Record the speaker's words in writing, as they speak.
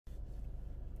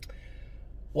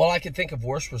Well, I could think of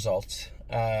worse results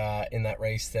in that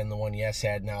race than the one Yes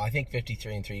had. Now, I think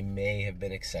 53-3 may have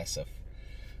been excessive.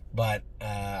 But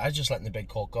I was just letting the big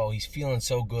colt go. He's feeling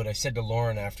so good. I said to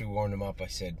Lauren after we warmed him up, I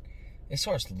said, this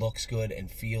horse looks good and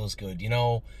feels good. You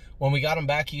know, when we got him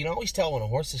back, you can always tell when a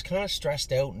horse is kind of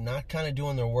stressed out and not kind of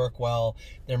doing their work well.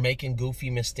 They're making goofy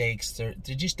mistakes.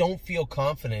 They just don't feel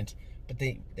confident, but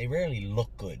they rarely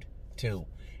look good, too.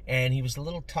 And he was a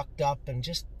little tucked up and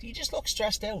he just looked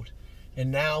stressed out. And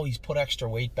now he's put extra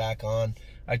weight back on.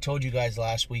 I told you guys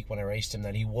last week when I raced him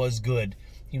that he was good.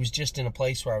 He was just in a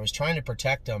place where I was trying to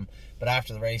protect him, but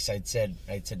after the race, I'd said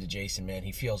to Jason, man,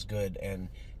 he feels good, and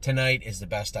tonight is the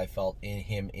best I felt in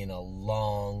him in a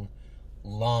long,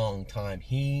 long time.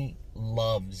 He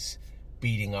loves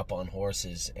beating up on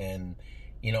horses, and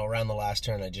you know, around the last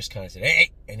turn, I just kind of said,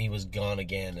 hey, and he was gone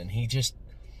again, and he's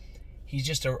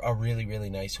just a really, really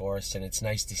nice horse, and it's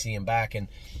nice to see him back. And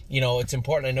you know, it's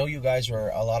important. I know you guys were,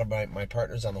 a lot of my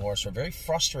partners on the horse were very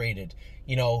frustrated.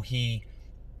 You know, he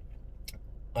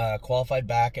qualified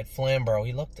back at Flamborough.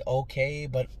 He looked okay,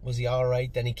 but was he all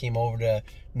right? Then he came over to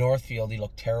Northfield. He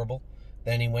looked terrible.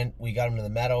 Then we got him to the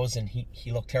Meadows, and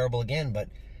he looked terrible again, but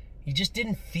he just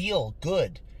didn't feel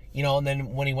good. You know, and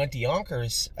then when he went to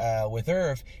Yonkers with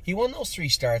Irv, he won those 3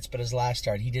 starts, but his last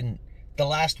start, the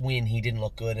last win, he didn't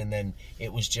look good, and then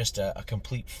it was just a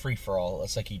complete free-for-all.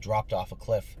 It's like he dropped off a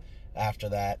cliff after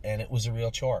that, and it was a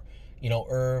real chore. You know,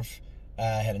 Irv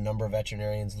had a number of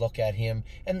veterinarians look at him.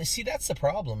 And see, that's the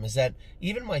problem, is that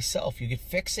even myself, you get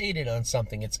fixated on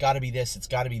something. It's got to be this, it's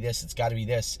got to be this, it's got to be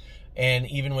this. And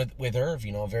even with Irv,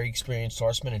 you know, a very experienced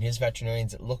horseman, and his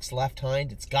veterinarians, it looks left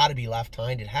hind. It's got to be left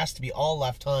hind. It has to be all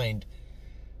left hind.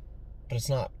 But it's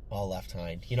not all left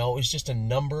hind. You know, it was just a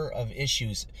number of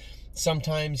issues.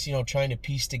 Sometimes, you know, trying to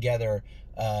piece together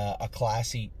a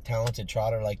classy, talented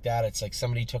trotter like that, it's like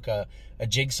somebody took a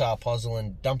jigsaw puzzle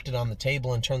and dumped it on the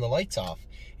table and turned the lights off.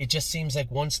 It just seems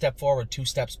like 1 step forward, 2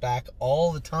 steps back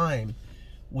all the time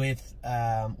with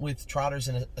trotters,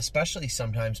 and especially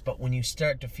sometimes. But when you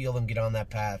start to feel them get on that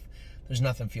path, there's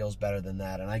nothing feels better than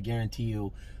that. And I guarantee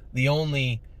you, the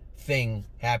only thing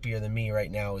happier than me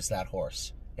right now is that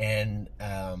horse. And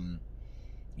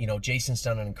you know, Jason's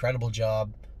done an incredible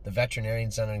job. The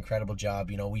veterinarian's done an incredible job.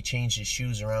 You know, we changed his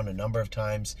shoes around a number of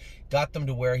times, got them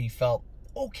to where he felt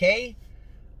okay.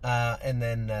 And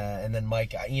then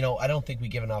Mike, you know, I don't think we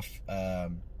give enough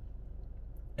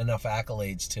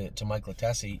accolades to Mike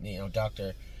Latesse. You know,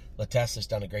 Dr. Latesse has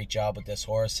done a great job with this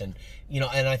horse. And, you know,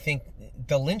 and I think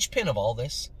the linchpin of all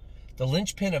this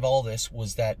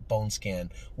was that bone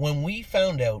scan. When we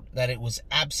found out that it was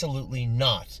absolutely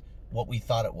not what we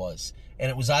thought it was, and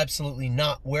it was absolutely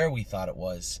not where we thought it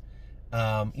was.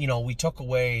 You know, we took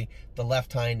away the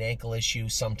left hind ankle issue.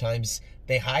 Sometimes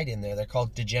they hide in there. They're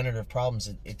called degenerative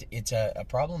problems. It's a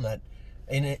problem that,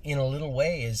 in a little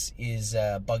way, is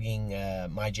bugging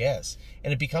my Jazz,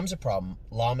 and it becomes a problem.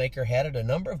 Lawmaker had it. A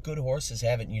number of good horses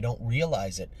have it, and you don't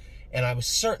realize it. And I was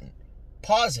certain,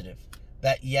 positive,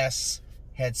 that Yes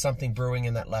had something brewing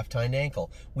in that left hind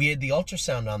ankle. We had the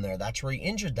ultrasound on there. That's where he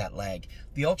injured that leg.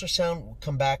 The ultrasound will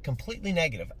come back completely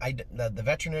negative. The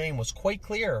veterinarian was quite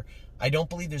clear. I don't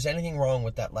believe there's anything wrong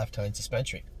with that left hind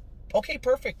suspensory. Okay,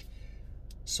 perfect.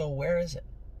 So where is it?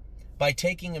 By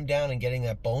taking him down and getting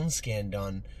that bone scan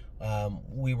done,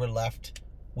 we were left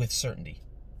with certainty.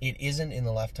 It isn't in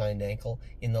the left hind ankle,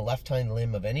 in the left hind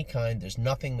limb of any kind. There's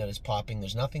nothing that is popping.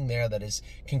 There's nothing there that is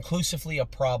conclusively a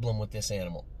problem with this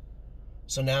animal.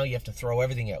 So now you have to throw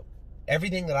everything out.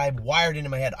 Everything that I've wired into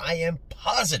my head, I am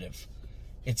positive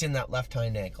it's in that left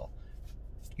hind ankle.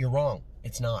 You're wrong.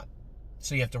 It's not.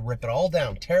 So you have to rip it all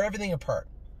down, tear everything apart,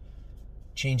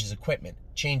 change his equipment,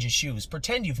 change his shoes,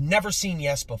 pretend you've never seen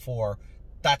Yes before.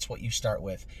 That's what you start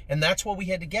with. And that's what we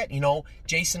had to get. You know,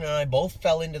 Jason and I both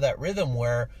fell into that rhythm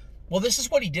where, well, this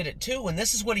is what he did at 2, and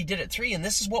this is what he did at 3, and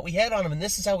this is what we had on him, and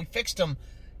this is how we fixed him.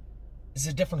 This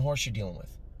is a different horse you're dealing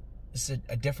with. This is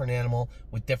a different animal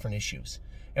with different issues.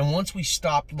 And once we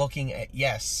stopped looking at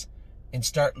Yes and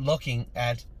start looking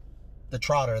at the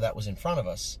trotter that was in front of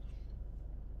us,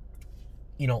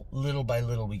 you know, little by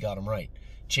little we got him right.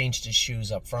 Changed his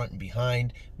shoes up front and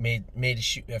behind, made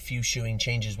a few shoeing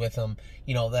changes with him.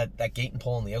 You know, that gate and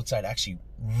pole on the outside actually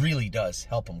really does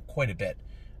help him quite a bit.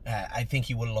 I think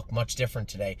he would have looked much different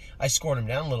today. I scored him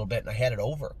down a little bit, and I had it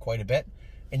over quite a bit.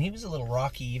 And he was a little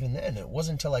rocky even then. It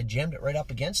wasn't until I jammed it right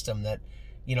up against him that,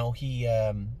 you know, he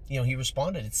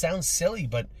responded. It sounds silly,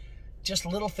 but just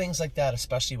little things like that,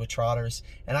 especially with trotters.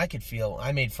 And I could feel,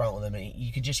 I made front with him, and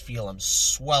you could just feel him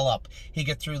swell up. He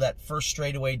got through that first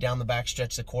straightaway down the back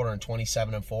stretch of the quarter in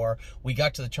 27 and 4. We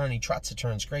got to the turn. He trots the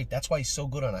turns great. That's why he's so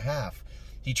good on a half.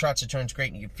 He trots the turns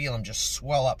great, and you can feel him just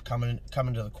swell up coming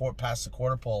to the court past the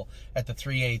quarter pole at the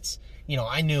 3/8. You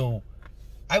know,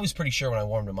 I was pretty sure when I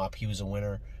warmed him up he was a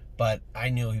winner, but I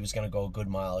knew he was going to go a good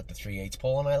mile at the 3/8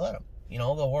 pole, and I let him. You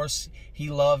know, the horse, he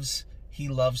loves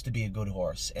to be a good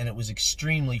horse, and it was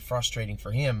extremely frustrating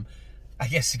for him. I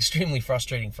guess extremely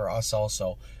frustrating for us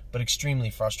also, but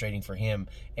extremely frustrating for him.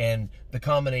 And the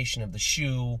combination of the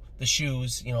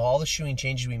shoes, you know, all the shoeing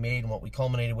changes we made and what we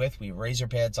culminated with, we have razor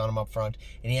pads on him up front,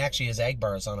 and he actually has ag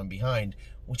bars on him behind,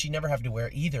 which he never had to wear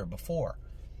either before.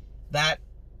 That,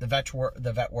 the vet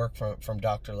work from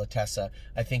Dr. Latessa,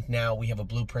 I think now we have a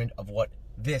blueprint of what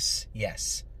this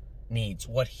Yes needs,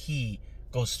 what he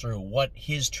goes through, what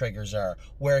his triggers are,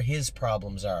 where his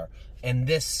problems are. And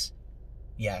this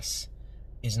Yes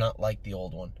is not like the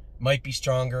old one. Might be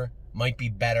stronger, might be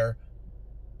better,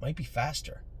 might be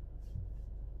faster,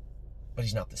 but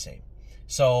he's not the same.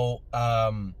 So,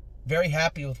 very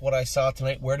happy with what I saw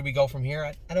tonight. Where do we go from here?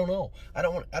 I don't know. I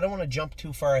don't want to jump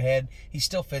too far ahead. He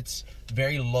still fits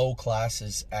very low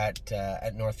classes at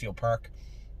Northfield Park,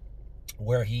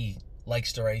 where he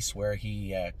likes to race, where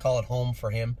he call it home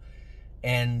for him.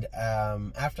 And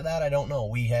after that, I don't know.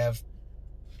 We have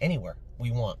anywhere we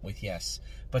want with Yes.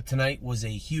 But tonight was a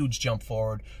huge jump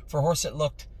forward for a horse that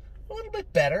looked a little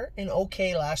bit better and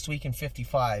okay last week in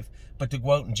 55, but to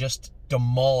go out and just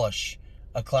demolish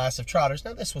a class of trotters.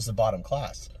 Now, this was the bottom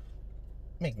class.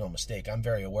 Make no mistake, I'm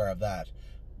very aware of that.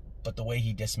 But the way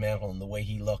he dismantled and the way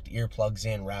he looked, earplugs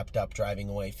in, wrapped up, driving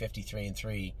away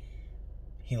 53-3,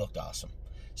 he looked awesome.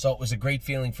 So it was a great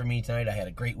feeling for me tonight. I had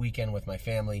a great weekend with my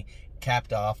family,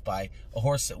 capped off by a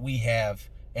horse that we have,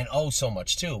 and oh so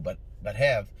much too, but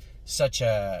have such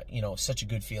a, you know, such a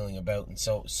good feeling about, and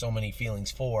so many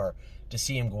feelings for, to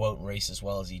see him go out and race as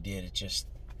well as he did.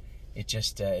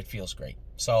 It feels great.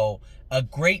 So a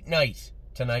great night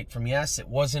tonight from Yes. It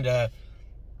wasn't an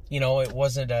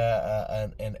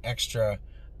extra,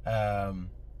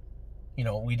 you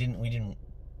know, we didn't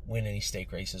win any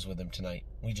stake races with him tonight.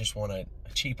 We just won a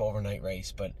cheap overnight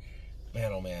race, but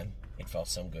man, oh man, it felt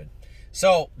so good.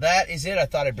 So that is it. I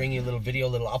thought I'd bring you a little video, a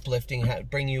little uplifting,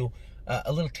 bring you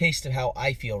a little taste of how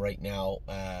I feel right now.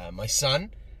 My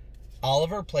son,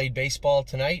 Oliver, played baseball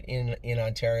tonight in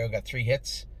Ontario, got 3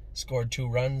 hits, scored 2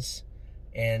 runs,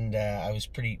 and I was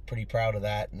pretty proud of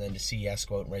that. And then to see Yes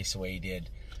go out and race the way he did,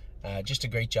 just a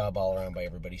great job all around by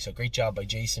everybody. So great job by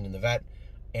Jason and the vet,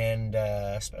 and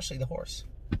especially the horse.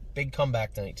 Big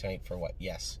comeback tonight for what?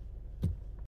 Yes.